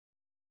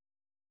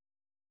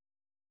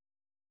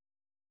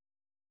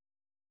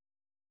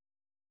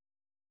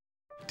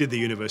Did the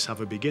universe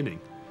have a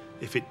beginning?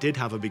 If it did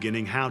have a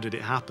beginning, how did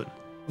it happen?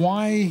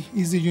 Why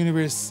is the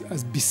universe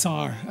as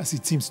bizarre as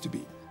it seems to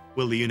be?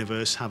 Will the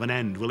universe have an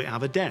end? Will it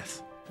have a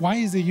death? Why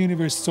is the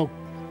universe so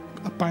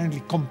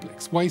apparently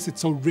complex? Why is it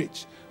so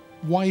rich?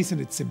 Why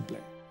isn't it simpler?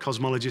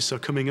 Cosmologists are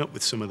coming up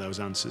with some of those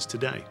answers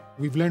today.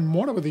 We've learned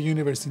more about the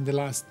universe in the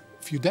last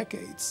few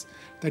decades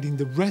than in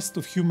the rest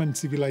of human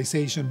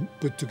civilization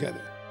put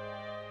together.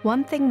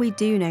 One thing we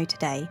do know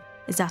today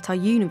is that our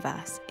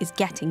universe is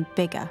getting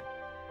bigger.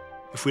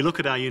 If we look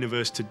at our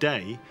universe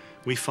today,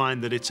 we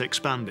find that it's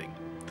expanding.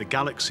 The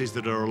galaxies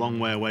that are a long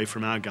way away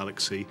from our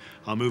galaxy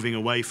are moving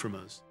away from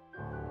us.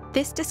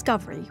 This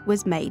discovery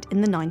was made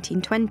in the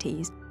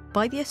 1920s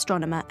by the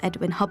astronomer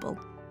Edwin Hubble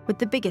with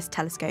the biggest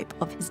telescope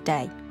of his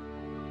day.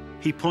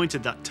 He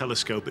pointed that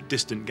telescope at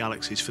distant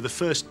galaxies. For the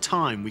first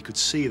time, we could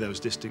see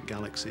those distant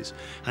galaxies.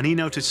 And he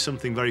noticed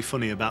something very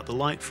funny about the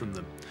light from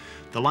them.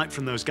 The light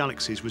from those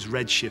galaxies was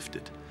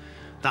redshifted.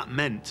 That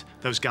meant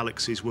those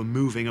galaxies were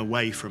moving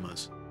away from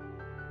us.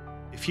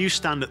 If you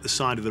stand at the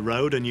side of the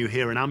road and you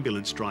hear an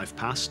ambulance drive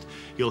past,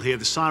 you'll hear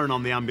the siren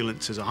on the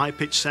ambulance as a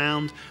high-pitched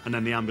sound, and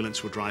then the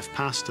ambulance will drive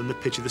past and the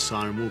pitch of the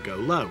siren will go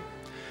low.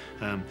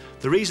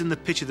 The reason the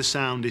pitch of the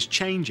sound is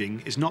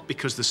changing is not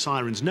because the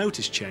siren's note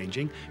is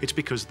changing, it's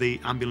because the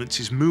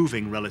ambulance is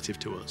moving relative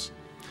to us.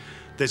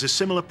 There's a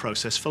similar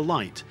process for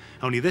light,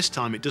 only this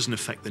time it doesn't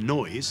affect the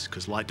noise,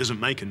 because light doesn't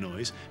make a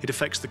noise, it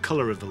affects the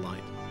colour of the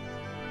light.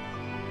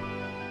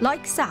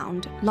 Like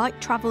sound, light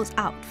travels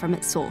out from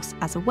its source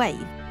as a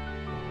wave.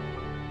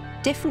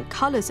 Different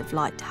colours of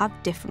light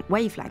have different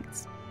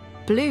wavelengths.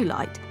 Blue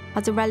light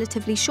has a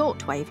relatively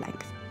short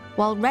wavelength,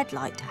 while red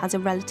light has a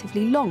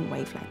relatively long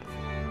wavelength.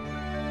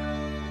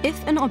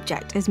 If an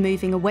object is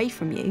moving away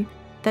from you,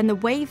 then the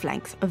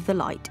wavelength of the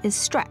light is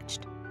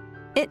stretched.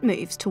 It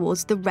moves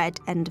towards the red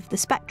end of the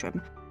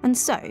spectrum, and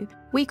so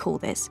we call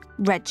this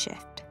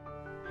redshift.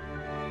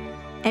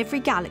 Every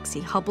galaxy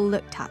Hubble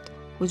looked at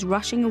was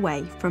rushing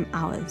away from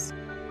ours.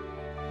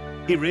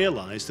 He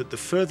realised that the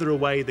further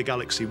away the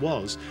galaxy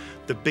was,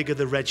 the bigger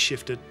the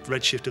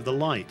redshift of the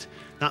light.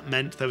 That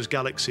meant those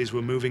galaxies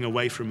were moving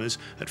away from us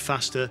at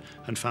faster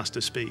and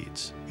faster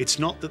speeds. It's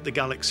not that the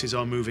galaxies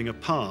are moving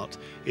apart,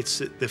 it's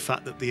the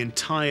fact that the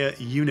entire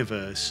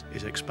universe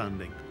is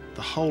expanding.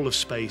 The whole of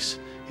space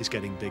is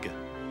getting bigger.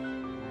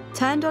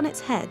 Turned on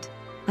its head,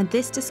 and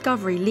this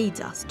discovery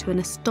leads us to an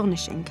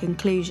astonishing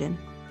conclusion.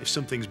 If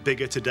something's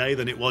bigger today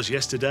than it was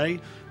yesterday,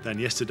 then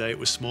yesterday it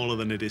was smaller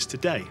than it is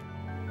today.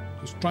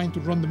 Just trying to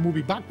run the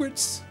movie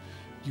backwards,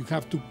 you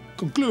have to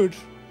conclude,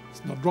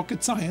 it's not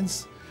rocket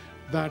science,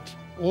 that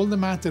all the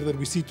matter that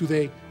we see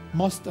today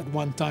must at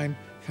one time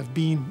have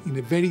been in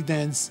a very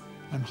dense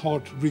and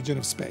hot region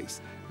of space.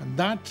 And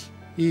that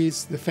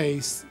is the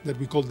phase that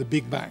we call the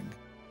Big Bang.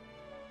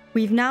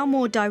 We've now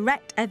more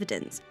direct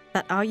evidence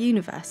that our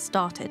universe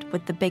started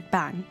with the Big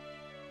Bang.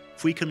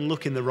 If we can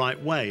look in the right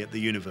way at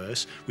the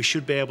universe, we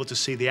should be able to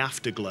see the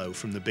afterglow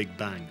from the Big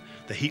Bang,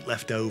 the heat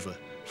left over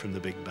from the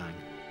Big Bang.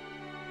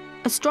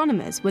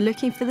 Astronomers were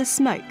looking for the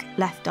smoke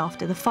left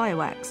after the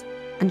fireworks,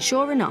 and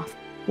sure enough,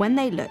 when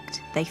they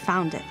looked, they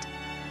found it.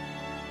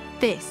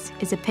 This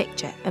is a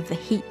picture of the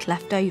heat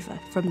left over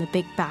from the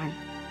Big Bang.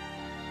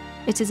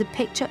 It is a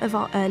picture of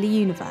our early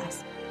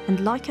universe, and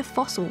like a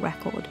fossil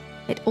record,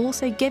 it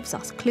also gives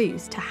us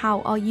clues to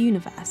how our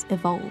universe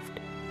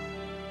evolved.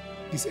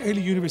 This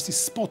early universe is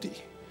spotty.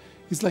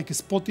 It's like a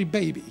spotty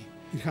baby.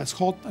 It has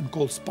hot and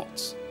cold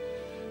spots.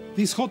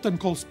 These hot and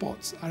cold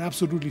spots are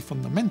absolutely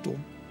fundamental.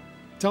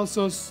 It tells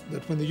us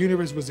that when the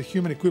universe was the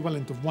human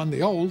equivalent of 1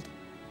 day old,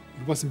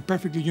 it wasn't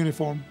perfectly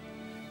uniform.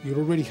 It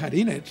already had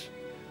in it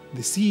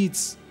the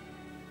seeds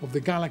of the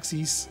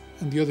galaxies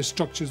and the other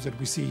structures that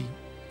we see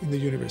in the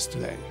universe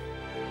today.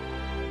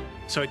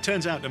 So it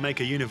turns out to make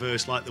a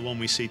universe like the one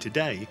we see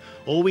today,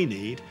 all we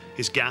need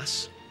is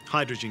gas,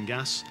 hydrogen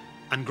gas,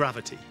 and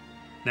gravity.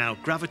 Now,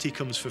 gravity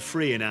comes for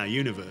free in our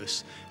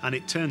universe, and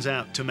it turns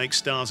out to make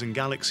stars and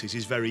galaxies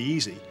is very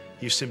easy.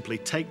 You simply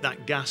take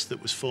that gas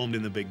that was formed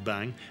in the Big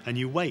Bang and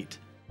you wait.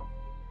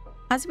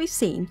 As we've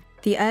seen,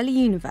 the early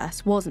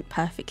universe wasn't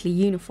perfectly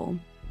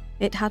uniform.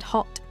 It had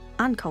hot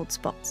and cold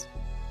spots.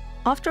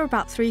 After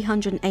about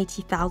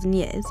 380,000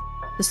 years,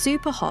 the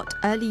super-hot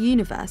early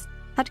universe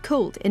had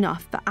cooled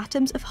enough for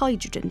atoms of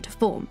hydrogen to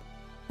form,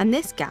 and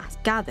this gas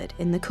gathered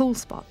in the cool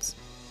spots.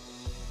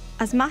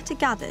 As matter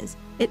gathers,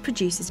 it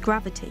produces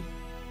gravity.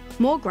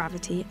 More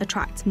gravity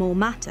attracts more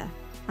matter,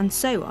 and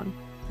so on,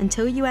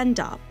 until you end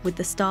up with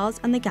the stars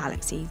and the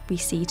galaxies we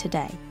see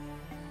today.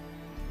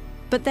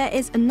 But there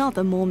is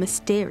another more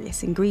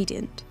mysterious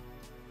ingredient.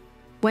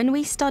 When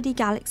we study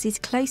galaxies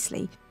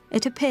closely,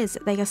 it appears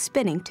that they are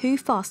spinning too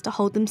fast to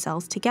hold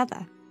themselves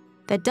together.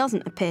 There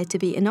doesn't appear to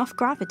be enough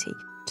gravity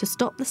to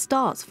stop the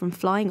stars from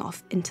flying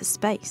off into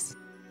space.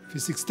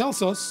 Physics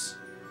tells us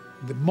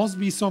there must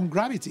be some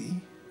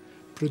gravity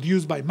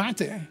produced by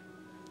matter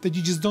that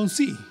you just don't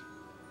see.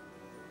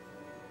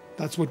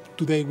 That's what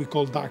today we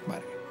call dark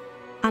matter.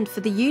 And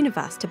for the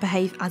universe to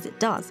behave as it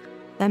does,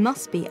 there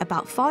must be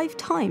about 5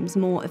 times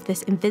more of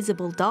this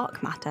invisible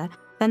dark matter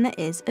than there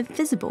is of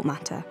visible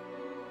matter.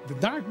 The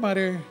dark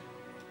matter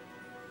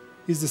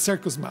is the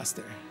circus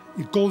master.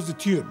 It calls the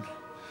tune.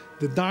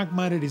 The dark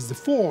matter is the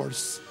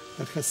force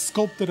that has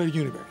sculpted our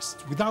universe.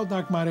 Without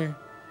dark matter,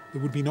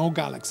 there would be no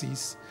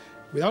galaxies.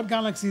 Without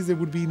galaxies, there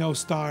would be no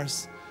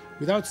stars.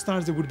 Without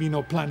stars, there would be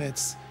no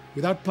planets.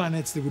 Without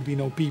planets, there would be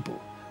no people.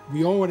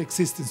 We owe our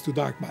existence to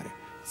dark matter.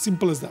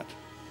 Simple as that.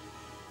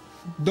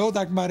 No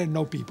dark matter,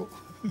 no people.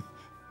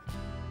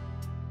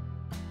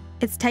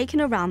 It's taken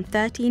around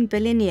 13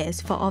 billion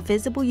years for our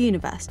visible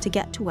universe to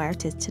get to where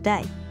it is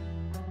today.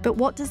 But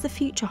what does the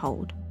future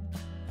hold?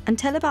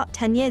 Until about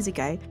 10 years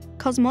ago,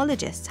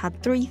 cosmologists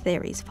had 3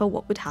 theories for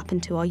what would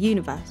happen to our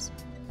universe.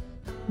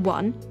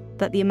 1,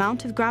 that the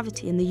amount of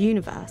gravity in the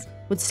universe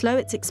would slow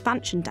its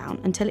expansion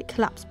down until it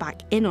collapsed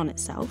back in on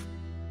itself.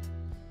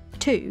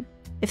 2,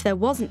 if there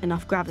wasn't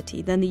enough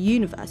gravity, then the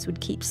universe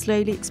would keep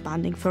slowly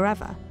expanding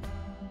forever.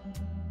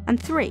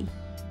 And 3,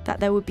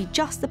 that there would be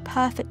just the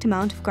perfect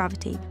amount of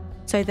gravity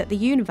so that the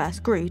universe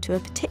grew to a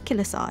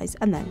particular size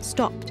and then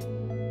stopped.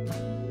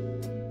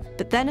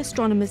 But then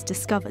astronomers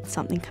discovered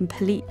something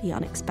completely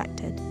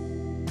unexpected.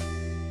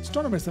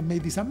 Astronomers have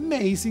made this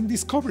amazing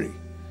discovery.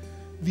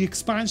 The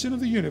expansion of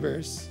the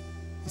universe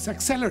is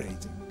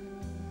accelerating.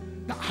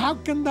 Now, how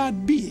can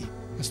that be?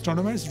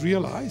 Astronomers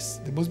realize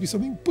there must be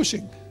something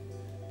pushing.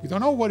 We don't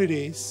know what it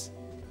is,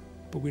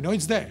 but we know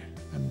it's there.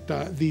 And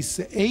this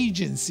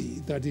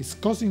agency that is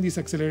causing this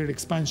accelerated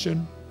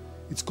expansion,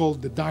 it's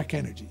called the dark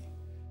energy.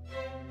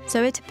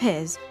 So it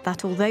appears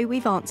that although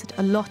we've answered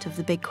a lot of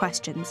the big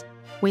questions,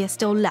 we are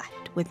still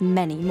left with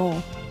many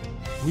more.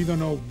 We don't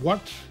know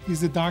what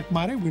is the dark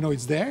matter. We know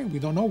it's there. We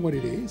don't know what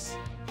it is.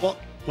 What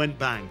went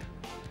bang?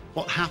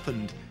 What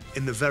happened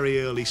in the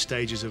very early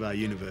stages of our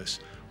universe?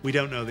 We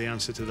don't know the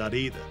answer to that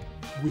either.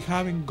 We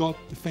haven't got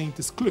the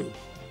faintest clue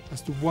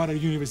as to what our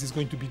universe is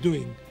going to be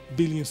doing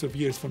billions of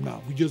years from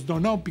now. We just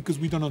don't know because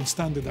we don't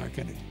understand the dark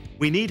energy.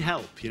 We need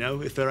help, you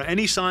know. If there are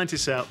any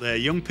scientists out there,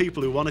 young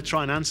people who want to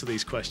try and answer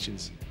these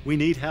questions, we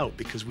need help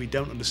because we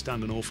don't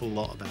understand an awful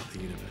lot about the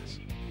universe.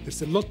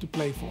 There's a lot to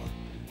play for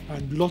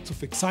and lots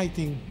of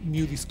exciting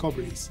new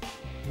discoveries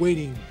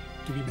waiting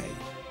to be made.